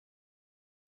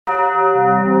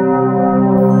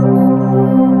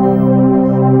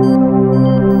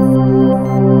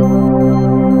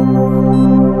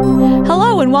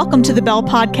welcome to the Bell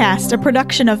Podcast, a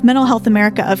production of Mental Health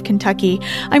America of Kentucky.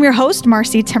 I'm your host,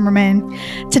 Marcy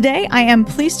Timmerman. Today, I am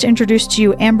pleased to introduce to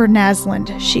you Amber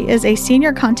Naslund. She is a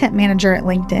senior content manager at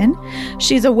LinkedIn.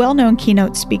 She's a well-known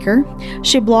keynote speaker.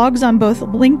 She blogs on both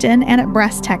LinkedIn and at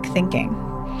Brass Tech Thinking.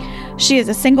 She is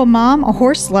a single mom, a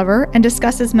horse lover, and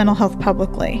discusses mental health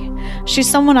publicly. She's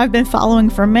someone I've been following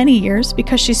for many years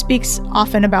because she speaks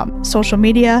often about social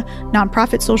media,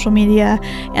 nonprofit social media,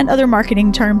 and other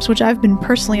marketing terms, which I've been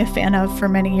personally a fan of for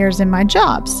many years in my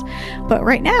jobs. But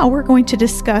right now, we're going to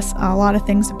discuss a lot of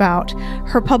things about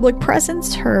her public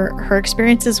presence, her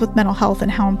experiences with mental health,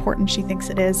 and how important she thinks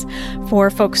it is for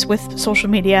folks with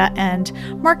social media and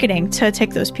marketing to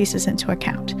take those pieces into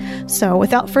account. So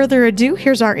without further ado,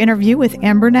 here's our interview with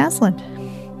Amber Naslund.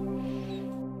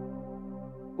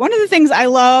 One of the things I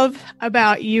love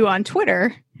about you on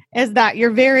Twitter is that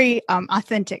you're very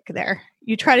authentic there.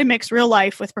 You try to mix real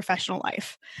life with professional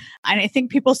life. And I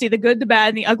think people see the good, the bad,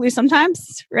 and the ugly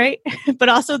sometimes, right? But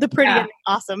also the pretty and the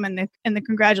awesome and the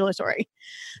congratulatory.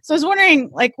 So I was wondering,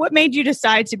 what made you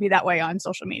decide to be that way on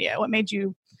social media? What made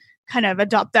you kind of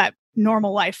adopt that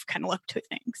normal life kind of look to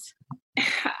things?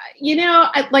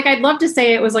 I'd love to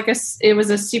say it was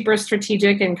a super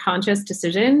strategic and conscious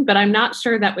decision, but I'm not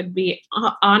sure that would be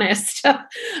honest.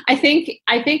 I think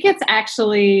it's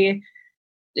actually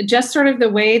just sort of the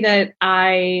way that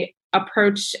I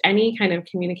approach any kind of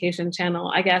communication channel.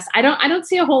 I guess I don't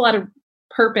see a whole lot of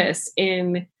purpose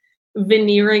in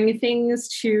veneering things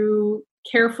too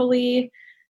carefully,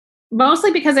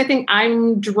 mostly because I think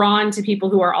I'm drawn to people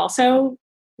who are also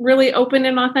really open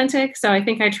and authentic. So I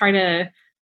think I try to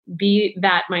be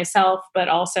that myself, but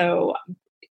also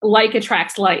like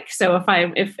attracts like. So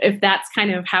if that's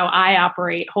kind of how I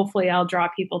operate, hopefully I'll draw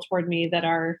people toward me that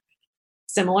are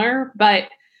similar. But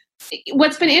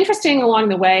what's been interesting along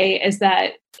the way is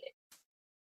that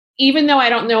even though I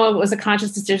don't know it was a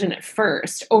conscious decision at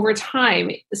first, over time,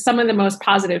 some of the most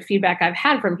positive feedback I've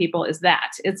had from people is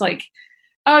that it's like,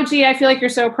 oh, gee, I feel like you're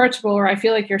so approachable, or I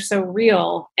feel like you're so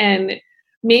real. And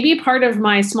maybe part of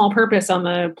my small purpose on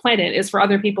the planet is for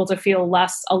other people to feel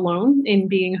less alone in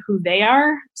being who they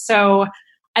are. So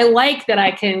I like that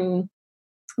I can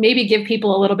maybe give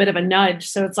people a little bit of a nudge.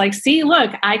 So it's like, see,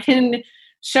 look, I can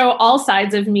show all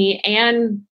sides of me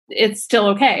and it's still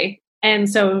okay. And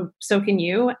so can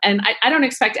you. And I don't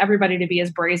expect everybody to be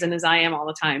as brazen as I am all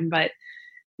the time, but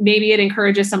maybe it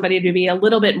encourages somebody to be a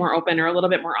little bit more open or a little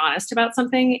bit more honest about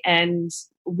something. And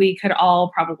we could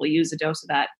all probably use a dose of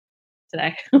that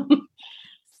today.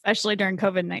 Especially during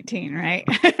COVID-19, right?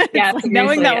 Yeah,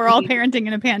 knowing that we're all parenting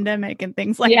in a pandemic and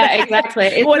things like that. Yeah, exactly.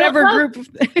 It's whatever group.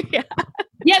 Yeah.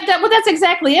 Yeah, that's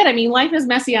exactly it. I mean, life is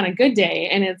messy on a good day,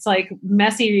 and it's like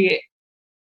messy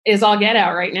is all get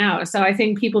out right now. So I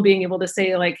think people being able to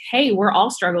say like, hey, we're all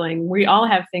struggling. We all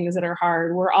have things that are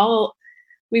hard.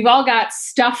 We've all got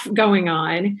stuff going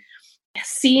on.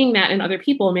 Seeing that in other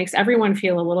people makes everyone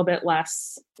feel a little bit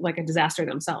less like a disaster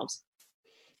themselves.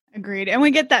 Agreed. And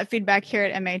we get that feedback here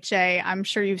at MHA. I'm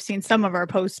sure you've seen some of our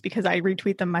posts because I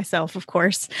retweet them myself, of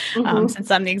course. Since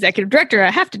I'm the executive director,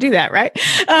 I have to do that, right?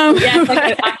 Yeah, it's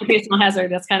like an occupational hazard.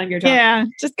 That's kind of your job. Yeah,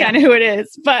 just kind of who it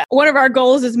is. But one of our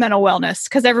goals is mental wellness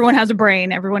because everyone has a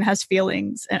brain, everyone has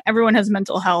feelings, and everyone has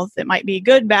mental health. It might be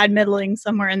good, bad, middling,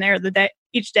 somewhere in there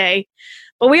each day.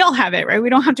 But we all have it, right? We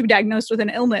don't have to be diagnosed with an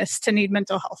illness to need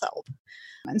mental health help.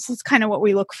 And so it's kind of what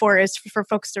we look for is for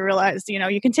folks to realize,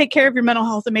 you can take care of your mental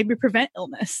health and maybe prevent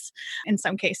illness in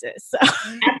some cases. So.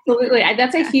 Absolutely.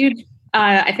 That's a huge,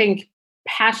 I think,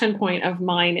 passion point of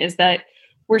mine is that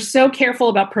we're so careful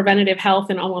about preventative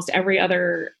health in almost every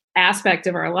other aspect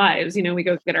of our lives. We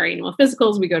go get our annual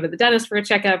physicals, we go to the dentist for a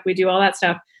checkup, we do all that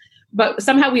stuff. But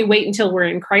somehow we wait until we're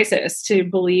in crisis to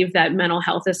believe that mental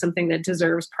health is something that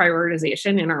deserves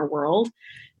prioritization in our world.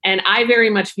 And I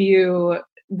very much view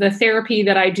the therapy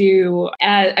that I do,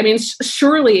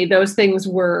 surely those things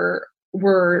were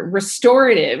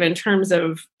restorative in terms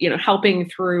of, helping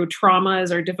through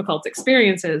traumas or difficult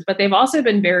experiences, but they've also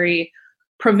been very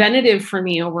preventative for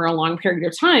me over a long period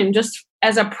of time, just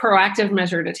as a proactive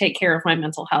measure to take care of my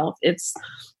mental health. It's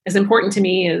as important to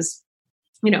me as,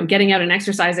 getting out and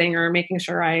exercising or making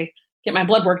sure I get my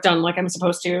blood work done like I'm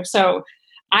supposed to. So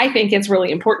I think it's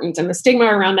really important. And the stigma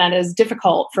around that is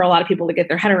difficult for a lot of people to get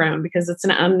their head around because it's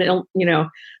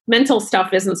mental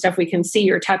stuff isn't stuff we can see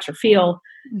or touch or feel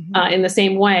in the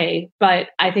same way. But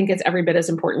I think it's every bit as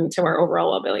important to our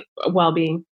overall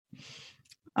well-being.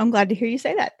 I'm glad to hear you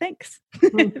say that. Thanks.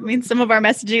 It means some of our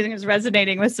messaging is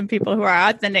resonating with some people who are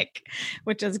authentic,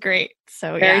 which is great.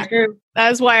 So Very true.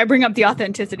 That's why I bring up the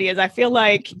authenticity is I feel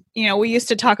like, we used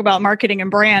to talk about marketing and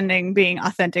branding being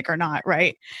authentic or not,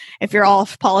 right? If you're all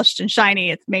polished and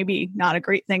shiny, it's maybe not a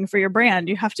great thing for your brand.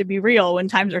 You have to be real when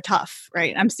times are tough,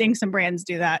 right? I'm seeing some brands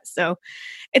do that. So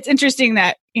it's interesting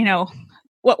that,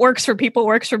 what works for people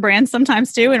works for brands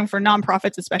sometimes too. And for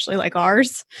nonprofits, especially like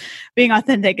ours, being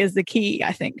authentic is the key,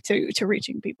 I think, to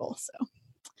reaching people.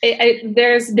 So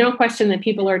there's no question that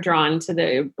people are drawn to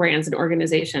the brands and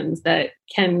organizations that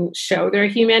can show their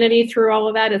humanity through all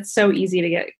of that. It's so easy to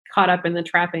get caught up in the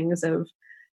trappings of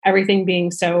everything being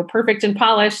so perfect and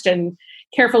polished and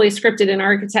carefully scripted and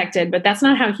architected, but that's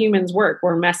not how humans work.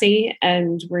 We're messy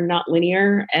and we're not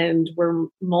linear and we're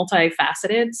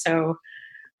multifaceted. So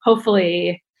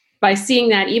hopefully by seeing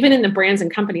that, even in the brands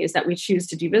and companies that we choose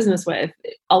to do business with,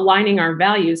 aligning our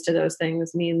values to those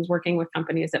things means working with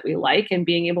companies that we like and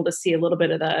being able to see a little bit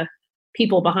of the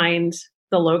people behind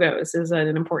the logos is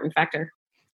an important factor.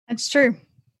 That's true.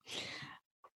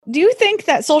 Do you think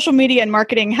that social media and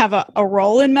marketing have a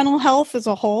role in mental health as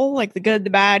a whole, like the good,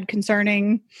 the bad,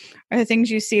 concerning, or the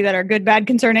things you see that are good, bad,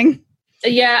 concerning?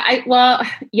 Yeah,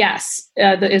 yes,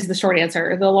 is the short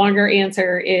answer. The longer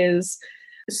answer is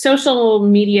social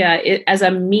media as a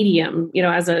medium,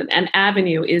 as an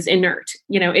avenue is inert.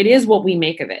 It is what we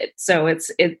make of it. So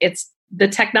it's the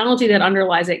technology that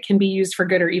underlies it can be used for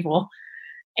good or evil.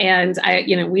 And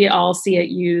we all see it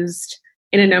used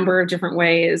in a number of different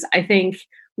ways. I think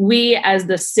we as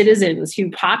the citizens who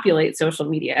populate social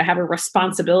media have a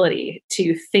responsibility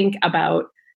to think about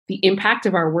the impact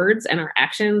of our words and our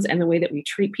actions and the way that we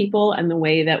treat people and the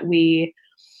way that we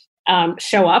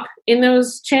show up in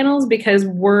those channels, because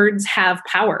words have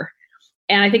power.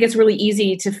 And I think it's really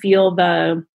easy to feel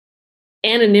the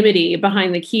anonymity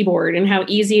behind the keyboard and how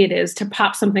easy it is to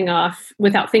pop something off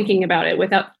without thinking about it,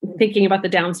 without thinking about the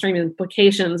downstream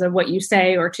implications of what you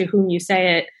say or to whom you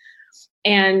say it.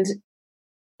 And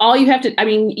all you have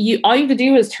to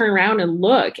do is turn around and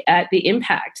look at the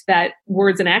impact that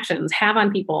words and actions have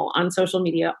on people on social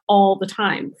media all the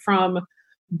time, from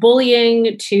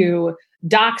bullying to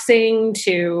doxing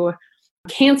to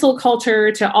cancel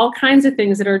culture to all kinds of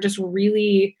things that are just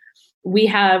really, we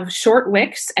have short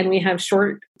wicks and we have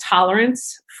short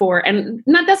tolerance for, and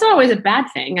that's not always a bad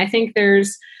thing. I think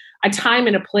there's a time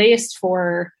and a place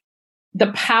for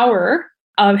the power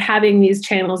of having these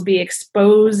channels be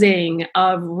exposing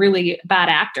of really bad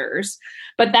actors,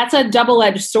 but that's a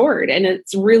double-edged sword, and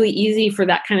it's really easy for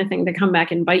that kind of thing to come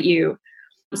back and bite you.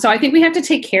 So I think we have to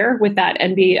take care with that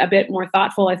and be a bit more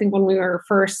thoughtful. I think when we were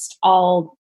first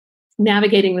all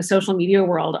navigating the social media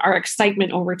world, our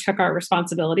excitement overtook our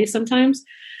responsibility sometimes.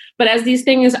 But as these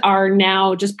things are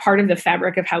now just part of the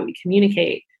fabric of how we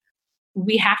communicate,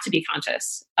 we have to be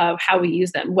conscious of how we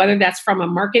use them, whether that's from a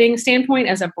marketing standpoint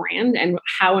as a brand and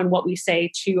how and what we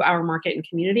say to our market and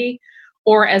community,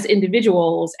 or as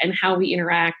individuals and how we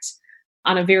interact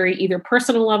on a very either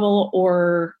personal level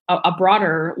or a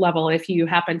broader level if you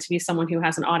happen to be someone who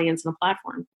has an audience and a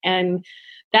platform. And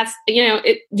that's,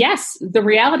 yes, the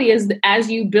reality is that as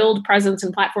you build presence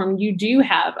and platform, you do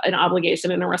have an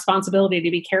obligation and a responsibility to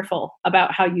be careful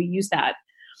about how you use that.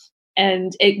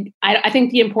 And I think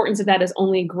the importance of that is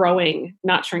only growing,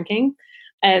 not shrinking.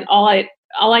 And all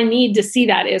I need to see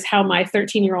that is how my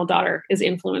 13-year-old daughter is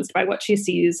influenced by what she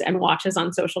sees and watches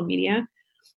on social media,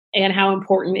 and how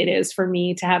important it is for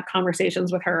me to have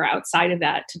conversations with her outside of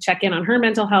that, to check in on her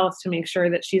mental health, to make sure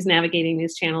that she's navigating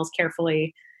these channels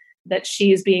carefully, that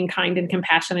she's being kind and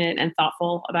compassionate and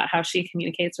thoughtful about how she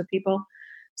communicates with people.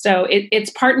 So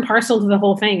it's part and parcel to the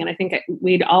whole thing. And I think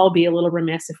we'd all be a little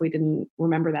remiss if we didn't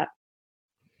remember that.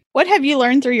 What have you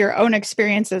learned through your own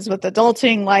experiences with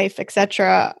adulting, life,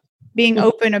 etc., being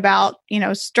open about,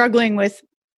 struggling with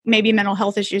maybe mental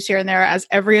health issues here and there, as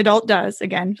every adult does,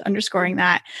 again, underscoring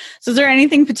that. So is there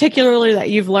anything particularly that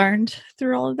you've learned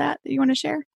through all of that you want to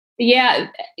share? Yeah.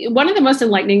 One of the most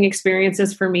enlightening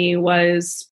experiences for me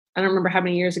was, I don't remember how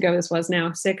many years ago this was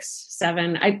now, 6,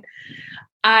 7.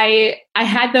 I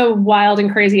had the wild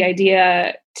and crazy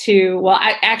idea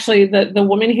the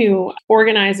woman who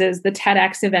organizes the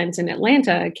TEDx event in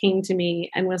Atlanta came to me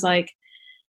and was like,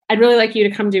 I'd really like you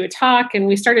to come do a talk. And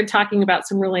we started talking about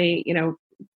some really,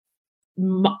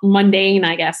 mundane,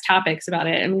 I guess, topics about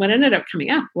it. And what ended up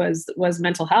coming up was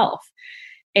mental health.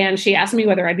 And she asked me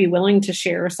whether I'd be willing to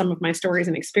share some of my stories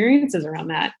and experiences around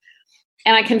that.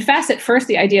 And I confess at first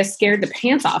the idea scared the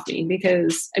pants off me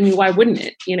because, why wouldn't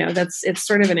it? It's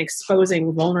sort of an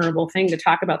exposing, vulnerable thing to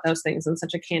talk about those things in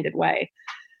such a candid way.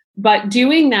 But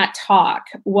doing that talk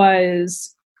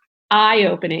was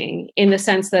eye-opening in the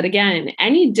sense that, again,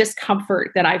 any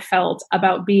discomfort that I felt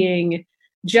about being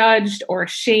judged or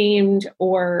shamed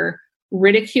or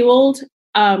ridiculed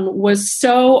was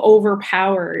so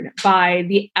overpowered by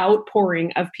the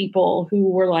outpouring of people who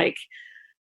were like,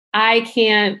 I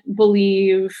can't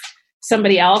believe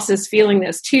somebody else is feeling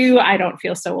this too. I don't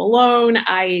feel so alone.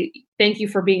 I thank you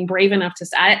for being brave enough to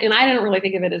say, and I didn't really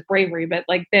think of it as bravery, but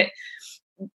like that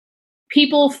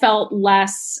people felt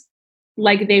less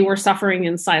like they were suffering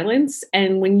in silence.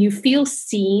 And when you feel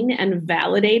seen and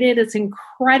validated, it's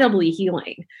incredibly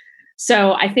healing.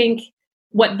 So I think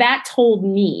what that told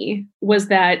me was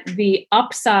that the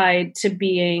upside to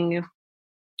being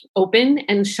open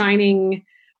and shining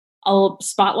a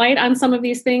spotlight on some of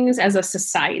these things as a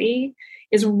society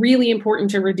is really important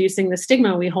to reducing the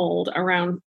stigma we hold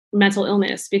around mental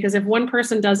illness. Because if one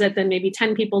person does it, then maybe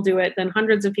 10 people do it, then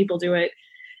hundreds of people do it.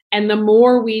 And the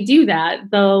more we do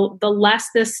that, the less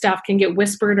this stuff can get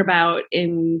whispered about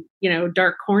in,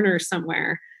 dark corners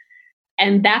somewhere.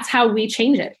 And that's how we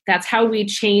change it. That's how we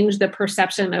change the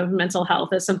perception of mental health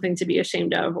as something to be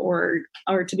ashamed of or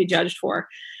to be judged for.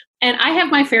 And I have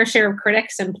my fair share of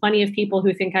critics and plenty of people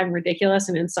who think I'm ridiculous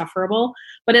and insufferable,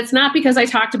 but it's not because I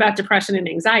talked about depression and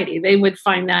anxiety. They would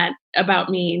find that about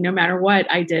me no matter what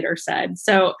I did or said.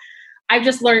 So I've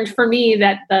just learned for me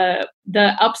that the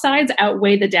upsides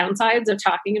outweigh the downsides of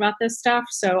talking about this stuff.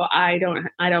 So I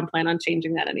don't plan on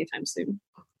changing that anytime soon.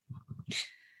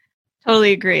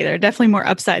 Totally agree. There are definitely more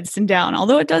upsides than down.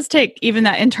 Although it does take even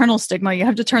that internal stigma. You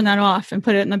have to turn that off and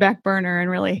put it in the back burner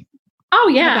and really. Oh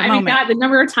yeah. I mean, God, the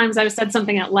number of times I've said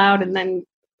something out loud and then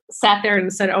sat there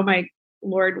and said, oh my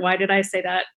Lord, why did I say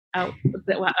that out?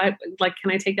 Can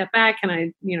I take that back? Can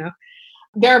I,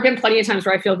 there have been plenty of times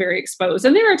where I feel very exposed.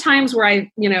 And there are times where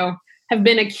I, have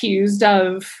been accused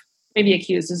of, maybe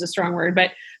accused is a strong word,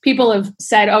 but people have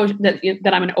said,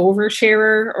 that I'm an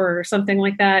oversharer or something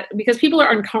like that, because people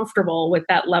are uncomfortable with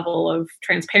that level of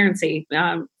transparency,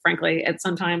 frankly, at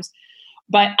sometimes.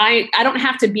 But I don't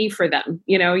have to be for them.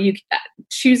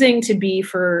 Choosing to be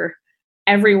for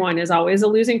everyone is always a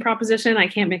losing proposition. I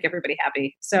can't make everybody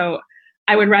happy. So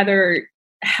I would rather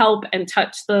help and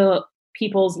touch the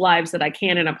people's lives that I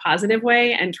can in a positive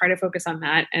way and try to focus on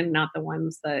that and not the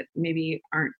ones that maybe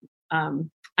aren't,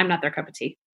 I'm not their cup of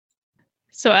tea.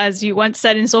 So as you once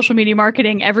said in social media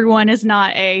marketing, everyone is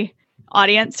not a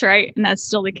audience, right? And that's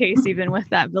still the case, even with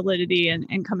that validity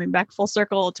and coming back full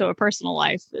circle to a personal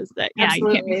life is that, Absolutely.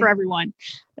 You can't be for everyone.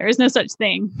 There is no such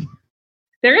thing.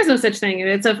 There is no such thing.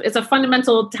 It's a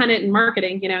fundamental tenet in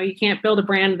marketing. You can't build a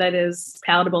brand that is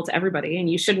palatable to everybody, and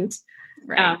you shouldn't,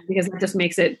 right. Because it just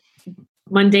makes it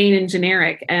mundane and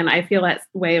generic. And I feel that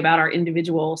way about our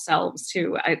individual selves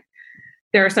too.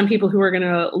 There are some people who are going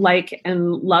to like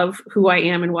and love who I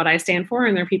am and what I stand for,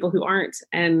 and there are people who aren't,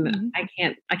 and I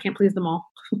can't please them all.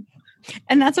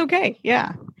 And that's okay.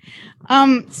 Yeah.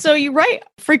 So you write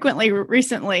frequently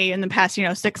recently in the past,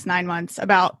 6-9 months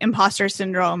about imposter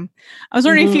syndrome. I was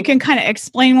wondering if you can kind of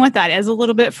explain what that is a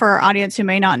little bit for our audience who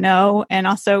may not know, and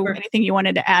also anything you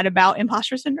wanted to add about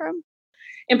imposter syndrome.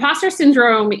 Imposter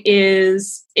syndrome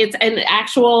it's an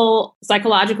actual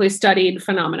psychologically studied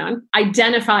phenomenon,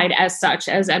 identified as such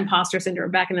as imposter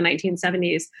syndrome back in the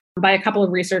 1970s by a couple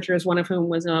of researchers, one of whom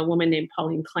was a woman named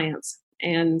Pauline Clance.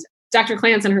 And Dr.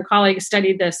 Clance and her colleagues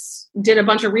studied this, did a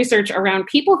bunch of research around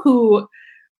people who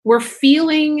were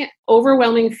feeling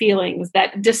overwhelming feelings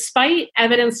that, despite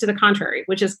evidence to the contrary,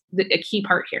 which is a key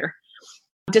part here,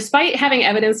 despite having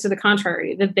evidence to the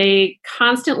contrary, that they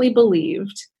constantly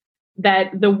believed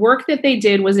that the work that they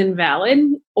did was invalid,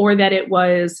 or that it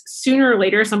was sooner or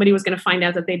later somebody was going to find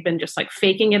out that they'd been just like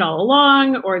faking it all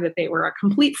along, or that they were a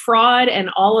complete fraud. And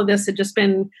all of this had just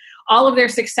been, all of their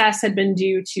success had been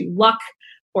due to luck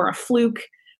or a fluke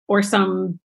or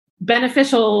some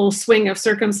beneficial swing of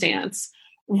circumstance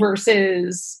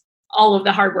versus all of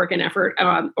the hard work and effort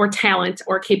or talent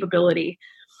or capability.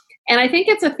 And I think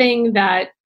it's a thing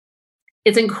that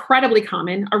is incredibly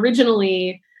common.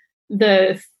 Originally,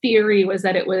 the theory was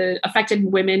that it would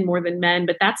affected women more than men,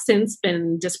 but that's since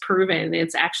been disproven.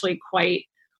 It's actually quite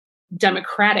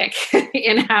democratic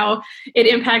in how it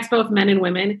impacts both men and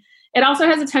women. It also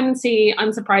has a tendency,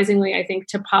 unsurprisingly, I think,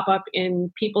 to pop up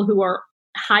in people who are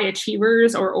high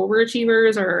achievers or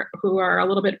overachievers or who are a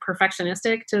little bit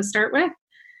perfectionistic to start with.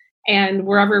 And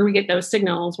wherever we get those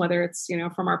signals, whether it's,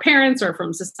 from our parents or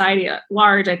from society at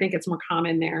large, I think it's more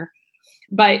common there.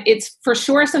 But it's for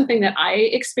sure something that I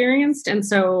experienced. And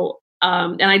so,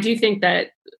 and I do think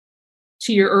that,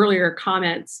 to your earlier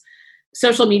comments,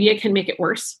 social media can make it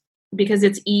worse because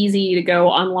it's easy to go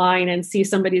online and see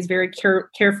somebody's very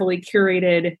carefully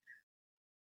curated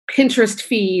Pinterest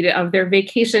feed of their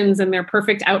vacations and their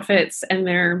perfect outfits and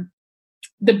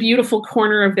the beautiful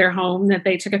corner of their home that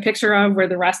they took a picture of where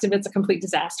the rest of it's a complete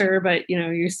disaster. But,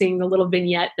 you're seeing the little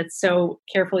vignette that's so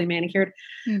carefully manicured.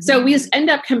 Mm-hmm. So we just end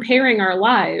up comparing our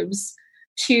lives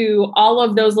to all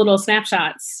of those little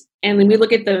snapshots. And then we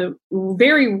look at the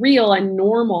very real and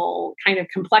normal kind of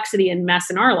complexity and mess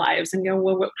in our lives and go,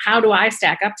 well, how do I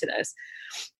stack up to this?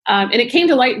 And it came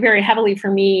to light very heavily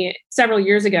for me several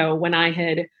years ago when I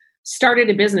had started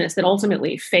a business that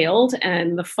ultimately failed.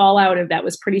 And the fallout of that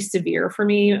was pretty severe for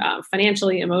me,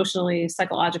 financially, emotionally,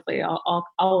 psychologically, all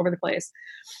over the place.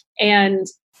 And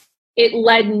it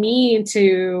led me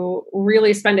to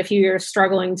really spend a few years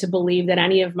struggling to believe that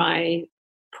any of my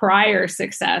prior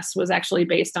success was actually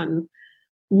based on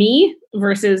me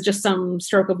versus just some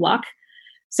stroke of luck.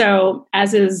 So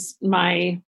as is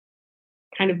my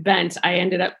kind of bent, I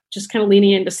ended up just kind of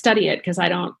leaning in to study it because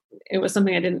it was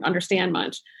something I didn't understand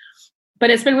much. But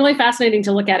it's been really fascinating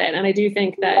to look at it. And I do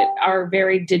think that our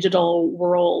very digital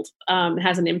world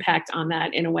has an impact on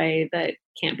that in a way that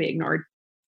can't be ignored.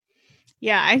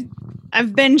 Yeah,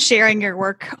 I've been sharing your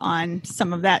work on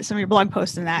some of your blog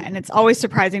posts and that, and it's always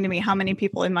surprising to me how many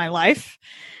people in my life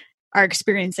are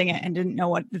experiencing it and didn't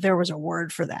know there was a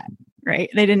word for that, right?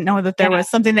 They didn't know that there was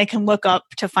something they can look up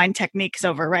to find techniques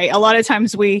over, right? A lot of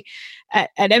times we, at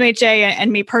MHA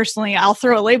and me personally, I'll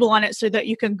throw a label on it so that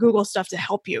you can Google stuff to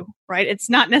help you, right? It's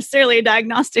not necessarily a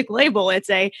diagnostic label. It's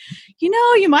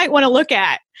you might want to look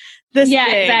at this thing.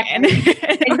 Exactly.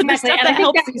 Exactly. And I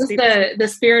think that was the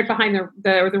spirit behind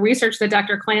the research that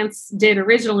Dr. Clance did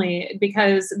originally,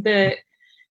 because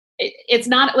it's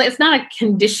not a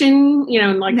condition,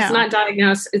 no.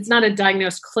 It's not a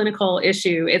diagnosed clinical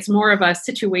issue. It's more of a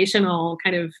situational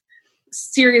kind of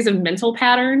series of mental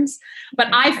patterns. But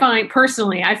I find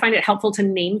it helpful to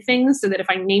name things so that if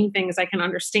I name things, I can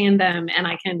understand them and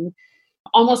I can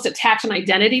almost attach an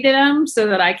identity to them so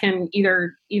that I can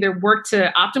either work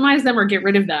to optimize them or get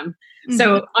rid of them. Mm-hmm.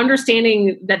 So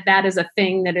understanding that is a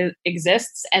thing that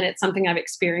exists and it's something I've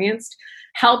experienced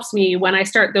helps me when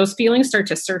those feelings start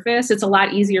to surface. It's a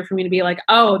lot easier for me to be like,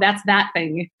 oh, that's that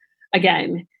thing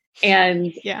again.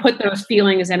 And put those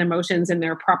feelings and emotions in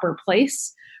their proper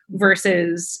place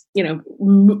versus,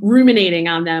 ruminating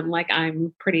on them like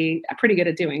I'm pretty good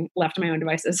at doing left to my own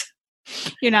devices.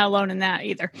 You're not alone in that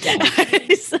either. Yeah.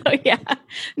 So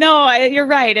no, you're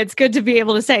right. It's good to be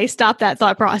able to say, stop that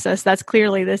thought process. That's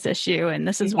clearly this issue. And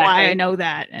this is why I know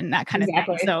that and that kind of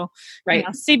thing. So right.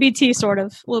 CBT sort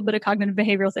of a little bit of cognitive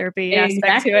behavioral therapy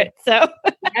aspect to it. So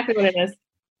exactly what it is.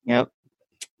 Yep.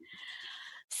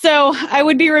 So I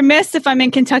would be remiss if I'm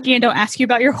in Kentucky and don't ask you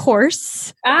about your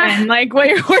horse and like what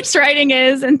your horse riding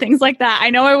is and things like that. I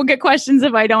know I will get questions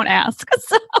if I don't ask.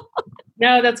 So.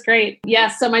 No, that's great.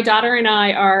 Yes. So my daughter and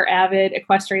I are avid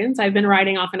equestrians. I've been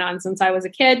riding off and on since I was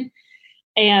a kid.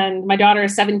 And my daughter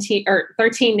is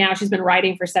 13 now. She's been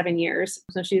riding for 7 years.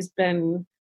 So she's been,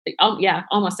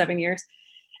 almost 7 years.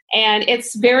 And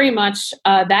it's very much,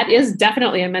 that is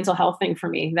definitely a mental health thing for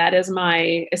me. That is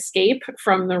my escape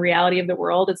from the reality of the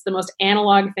world. It's the most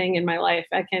analog thing in my life.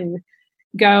 I can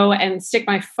go and stick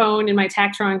my phone in my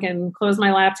tack trunk and close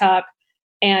my laptop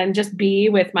and just be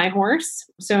with my horse.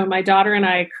 So my daughter and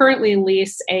I currently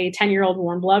lease a 10-year-old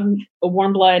warm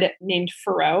blood named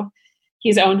Furrow.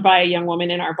 He's owned by a young woman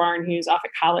in our barn who's off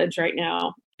at college right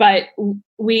now. But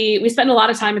we spend a lot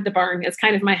of time at the barn. It's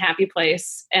kind of my happy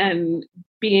place. And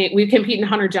we compete in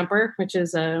hunter jumper, which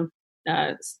is a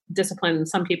discipline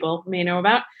some people may know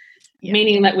about,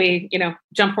 meaning that we,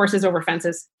 jump horses over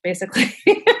fences, basically.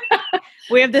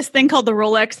 We have this thing called the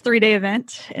Rolex 3-day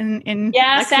event in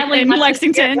sadly in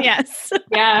Lexington. Yes.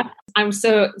 Yeah. I'm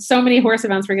so many horse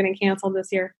events were getting canceled this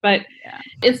year, but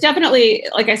it's definitely,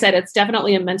 like I said, it's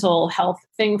definitely a mental health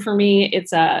thing for me.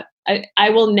 I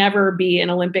will never be an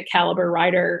Olympic caliber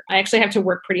rider. I actually have to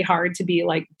work pretty hard to be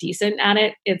like decent at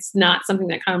it. It's not something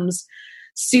that comes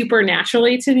super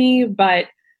naturally to me, but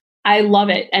I love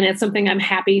it. And it's something I'm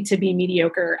happy to be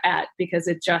mediocre at because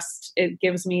it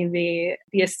gives me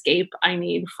the escape I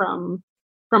need from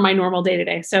my normal day to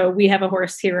day. So we have a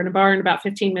horse here in a barn about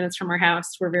 15 minutes from our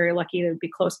house. We're very lucky to be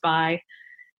close by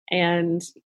and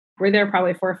we're there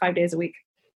probably 4 or 5 days a week.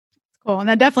 Cool. And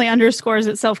that definitely underscores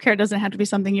that self-care doesn't have to be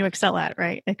something you excel at,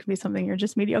 right? It could be something you're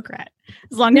just mediocre at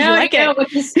as long as you like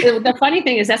it. The funny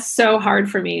thing is that's so hard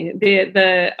for me.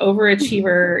 The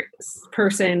overachiever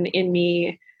person in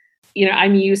me,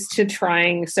 I'm used to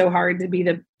trying so hard to be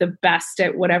the best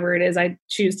at whatever it is I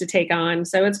choose to take on.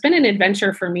 So it's been an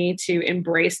adventure for me to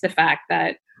embrace the fact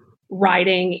that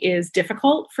writing is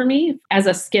difficult for me as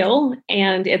a skill.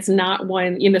 And it's not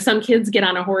one, some kids get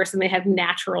on a horse and they have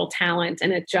natural talent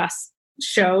and it just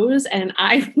shows. And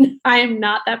I am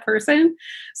not that person.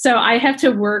 So I have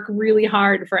to work really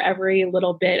hard for every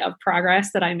little bit of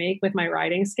progress that I make with my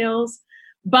writing skills.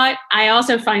 But I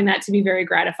also find that to be very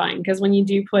gratifying, because when you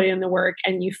do put in the work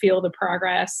and you feel the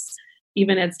progress,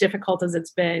 even as difficult as it's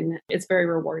been, it's very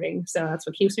rewarding. So that's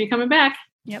what keeps me coming back.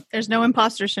 Yep. There's no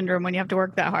imposter syndrome when you have to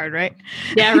work that hard, right?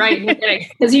 Yeah, right.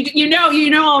 Because you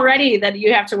know already that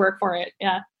you have to work for it.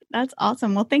 Yeah. That's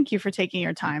awesome. Well, thank you for taking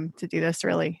your time to do this,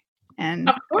 really. And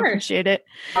of course. Appreciate it.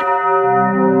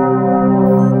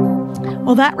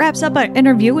 Well, that wraps up our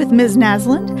interview with Ms.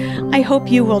 Naslund. I hope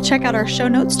you will check out our show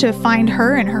notes to find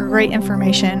her and her great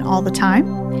information all the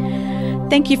time.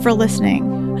 Thank you for listening.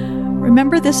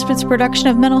 Remember, this is a production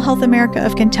of Mental Health America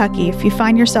of Kentucky. If you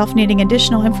find yourself needing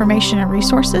additional information and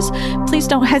resources, please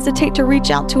don't hesitate to reach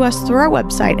out to us through our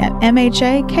website at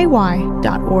mhaky.org.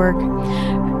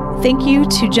 Thank you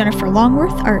to Jennifer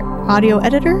Longworth, our audio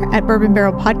editor at Bourbon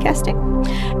Barrel Podcasting.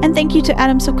 And thank you to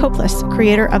Adam Sokopoulos,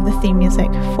 creator of the theme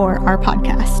music for our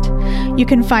podcast. You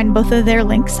can find both of their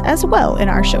links as well in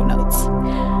our show notes.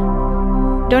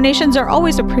 Donations are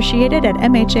always appreciated at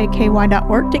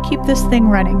mhaky.org to keep this thing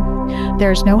running.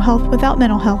 There's no health without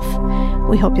mental health.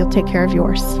 We hope you'll take care of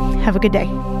yours. Have a good day.